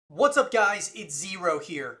What's up guys, it's Zero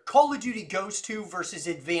here. Call of Duty Ghost 2 versus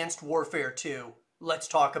Advanced Warfare 2. Let's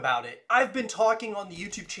talk about it. I've been talking on the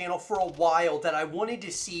YouTube channel for a while that I wanted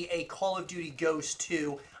to see a Call of Duty Ghost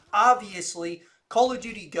 2. Obviously, Call of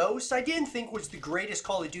Duty Ghost I didn't think was the greatest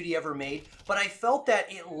Call of Duty ever made, but I felt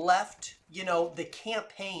that it left, the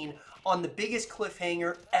campaign on the biggest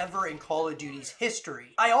cliffhanger ever in Call of Duty's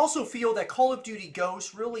history. I also feel that Call of Duty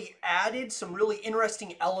Ghosts really added some really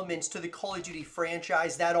interesting elements to the Call of Duty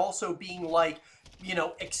franchise, that also being like,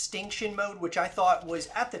 extinction mode, which I thought was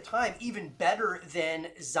at the time even better than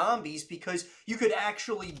zombies because you could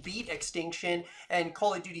actually beat extinction. And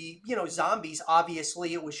Call of Duty, zombies,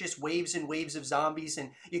 obviously it was just waves and waves of zombies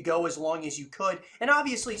and you go as long as you could. And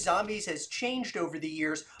obviously zombies has changed over the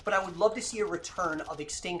years, but I would love to see a return of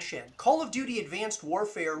extinction. Call of Duty Advanced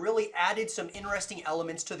Warfare really added some interesting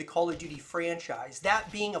elements to the Call of Duty franchise.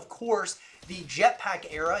 That being, of course, the jetpack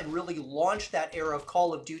era, and really launched that era of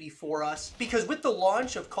Call of Duty for us. Because with the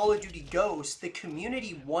launch of Call of Duty Ghosts, the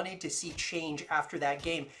community wanted to see change after that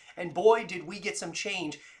game. And boy, did we get some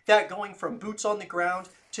change. That going from boots on the ground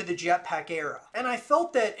to the jetpack era. And I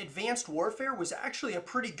felt that Advanced Warfare was actually a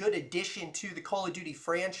pretty good addition to the Call of Duty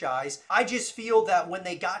franchise. I just feel that when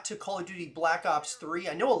they got to Call of Duty Black Ops 3,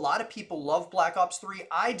 I know a lot of people love Black Ops 3.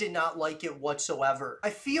 I did not like it whatsoever. I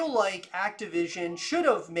feel like Activision should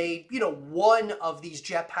have made, one of these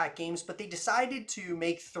jetpack games, but they decided to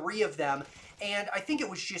make 3 of them. And I think it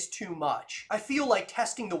was just too much. I feel like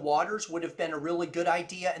testing the waters would have been a really good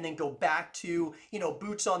idea and then go back to,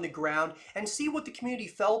 boots on the ground and see what the community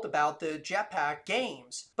felt about the jetpack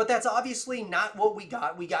games. But that's obviously not what we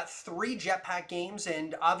got. We got 3 jetpack games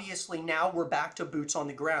and obviously now we're back to boots on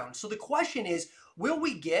the ground. So the question is, will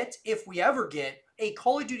we get, if we ever get, a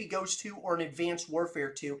Call of Duty Ghost 2 or an Advanced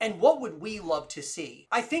Warfare 2, and what would we love to see?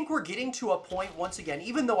 I think we're getting to a point, once again,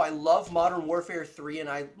 even though I love Modern Warfare 3 and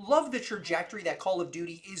I love the trajectory that Call of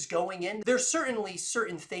Duty is going in, there's certainly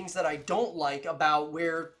certain things that I don't like about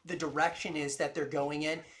where the direction is that they're going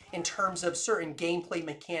in terms of certain gameplay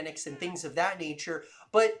mechanics and things of that nature.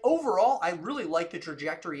 But overall, I really like the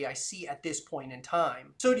trajectory I see at this point in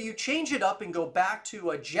time. So do you change it up and go back to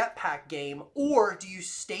a jetpack game, or do you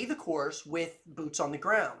stay the course with boots on the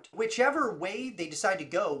ground? Whichever way they decide to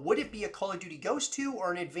go, would it be a Call of Duty Ghost 2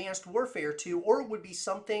 or an Advanced Warfare 2, or it would be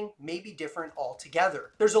something maybe different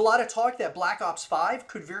altogether? There's a lot of talk that Black Ops 5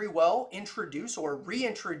 could very well introduce or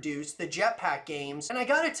reintroduce the jetpack games, and I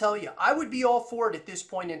gotta tell you, I would be all for it at this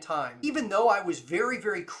point in time. Even though I was very,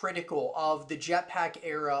 very critical of the jetpack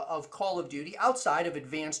era of Call of Duty outside of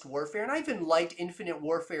Advanced Warfare, and I even liked Infinite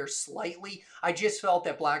Warfare slightly, I just felt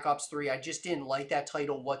that Black Ops 3, I just didn't like that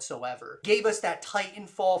title whatsoever. Gave us that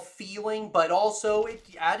Titanfall feeling, but also it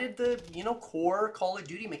added the, core Call of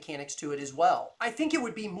Duty mechanics to it as well. I think it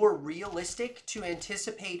would be more realistic to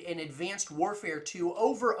anticipate an Advanced Warfare 2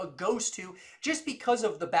 over a Ghost 2 just because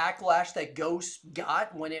of the backlash that Ghost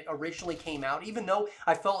got when it originally came out, even though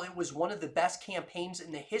I felt it was one of the best campaigns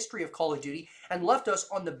in the history of Call of Duty and left us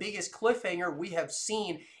on the biggest cliffhanger we have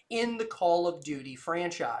seen in the Call of Duty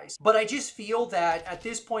franchise. But I just feel that at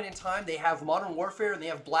this point in time, they have Modern Warfare and they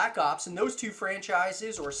have Black Ops, and those 2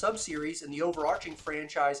 franchises or sub-series in the overarching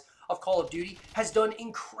franchise of Call of Duty has done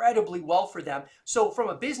incredibly well for them. So from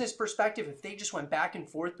a business perspective, if they just went back and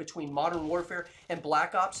forth between Modern Warfare and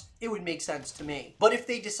Black Ops, it would make sense to me. But if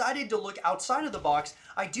they decided to look outside of the box,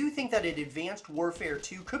 I do think that an Advanced Warfare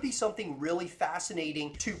 2 could be something really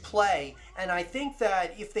fascinating to play. And I think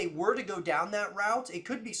that if they were to go down that route, it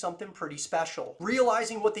could be something pretty special.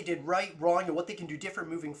 Realizing what they did right, wrong, and what they can do different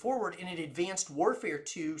moving forward in an Advanced Warfare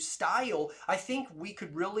 2 style, I think we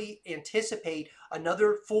could really anticipate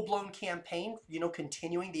another full-blown campaign,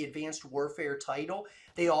 continuing the Advanced Warfare title.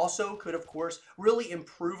 They also could, of course, really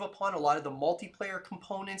improve upon a lot of the multiplayer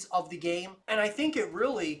components of the game. And I think it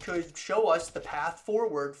really could show us the path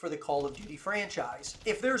forward for the Call of Duty franchise.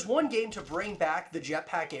 If there's one game to bring back the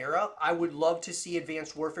jetpack era, I would love to see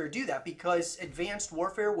Advanced Warfare do that, because Advanced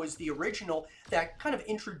Warfare was the original that kind of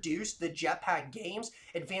introduced the jetpack games.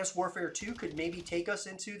 Advanced Warfare 2 could maybe take us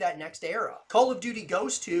into that next era. Call of Duty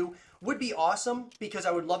Ghost 2 would be awesome because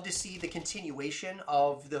I would love to see the continuation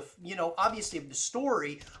of the, obviously of the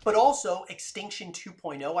story, but also Extinction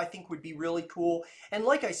 2.0 I think would be really cool. And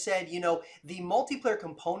like I said, the multiplayer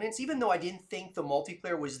components, even though I didn't think the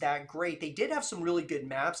multiplayer was that great, they did have some really good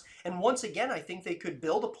maps. And once again, I think they could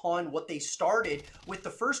build upon what they started with the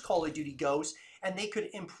first Call of Duty Ghosts and they could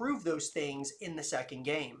improve those things in the second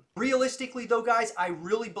game. Realistically though, guys, I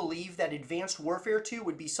really believe that Advanced Warfare 2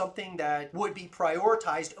 would be something that would be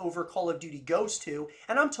prioritized over Call of Duty Ghost 2,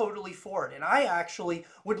 and I'm totally for it. And I actually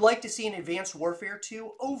would like to see an Advanced Warfare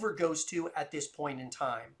 2 over Ghost 2 at this point in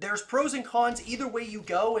time. There's pros and cons either way you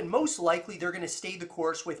go, and most likely they're going to stay the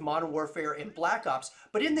course with Modern Warfare and Black Ops.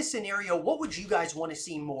 But in this scenario, what would you guys want to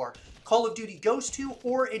see more? Call of Duty Ghost 2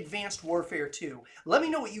 or Advanced Warfare 2? Let me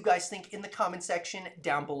know what you guys think in the comment section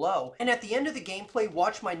down below. And at the end of the gameplay,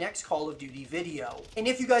 watch my next Call of Duty video. And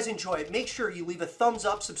if you guys enjoy it, make sure you leave a thumbs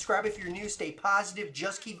up, subscribe if you're new, stay positive,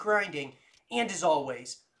 just keep grinding. And as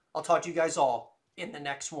always, I'll talk to you guys all in the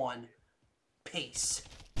next one. Peace.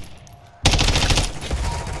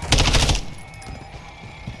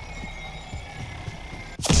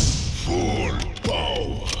 Full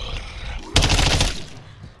power.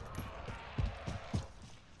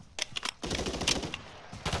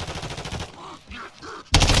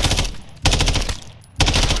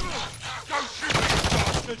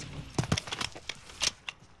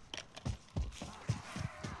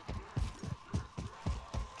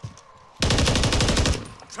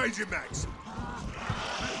 Changing mags.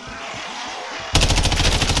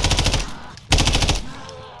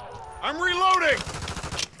 I'm reloading.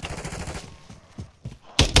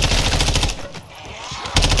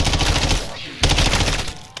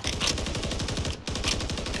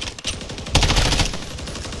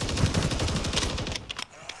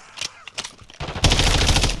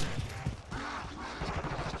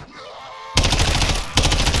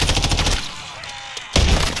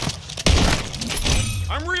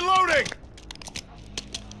 I'm reloading!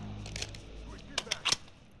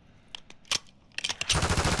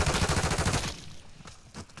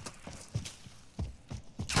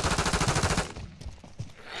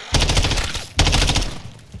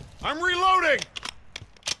 I'm reloading!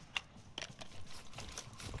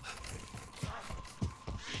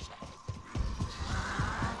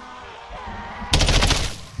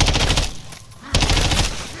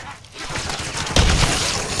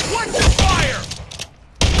 Watch the fire!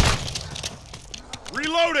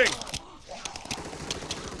 Reloading!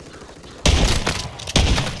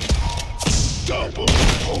 Double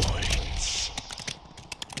points!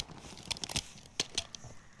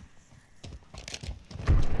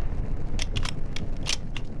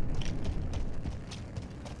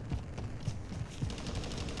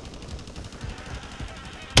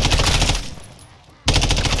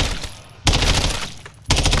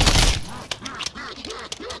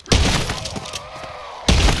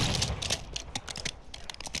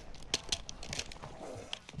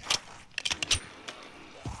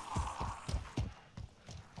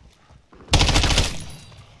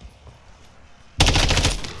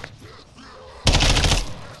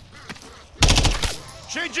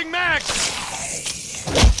 Changing mags!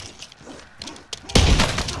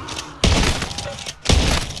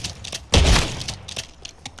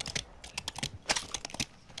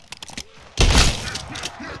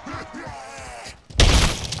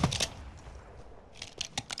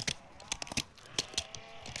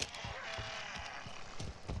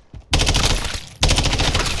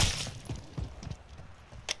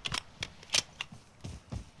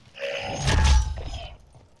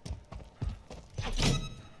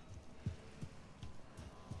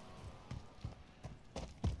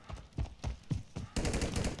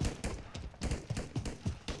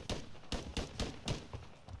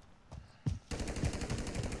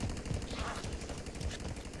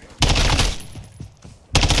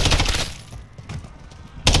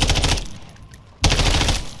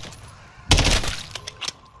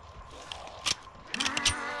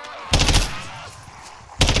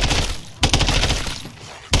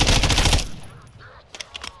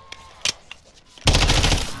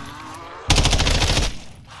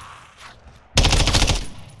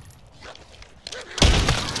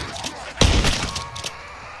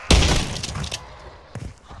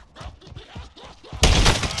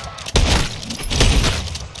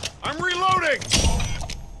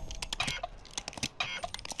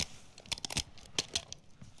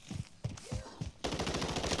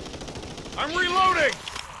 I'm reloading!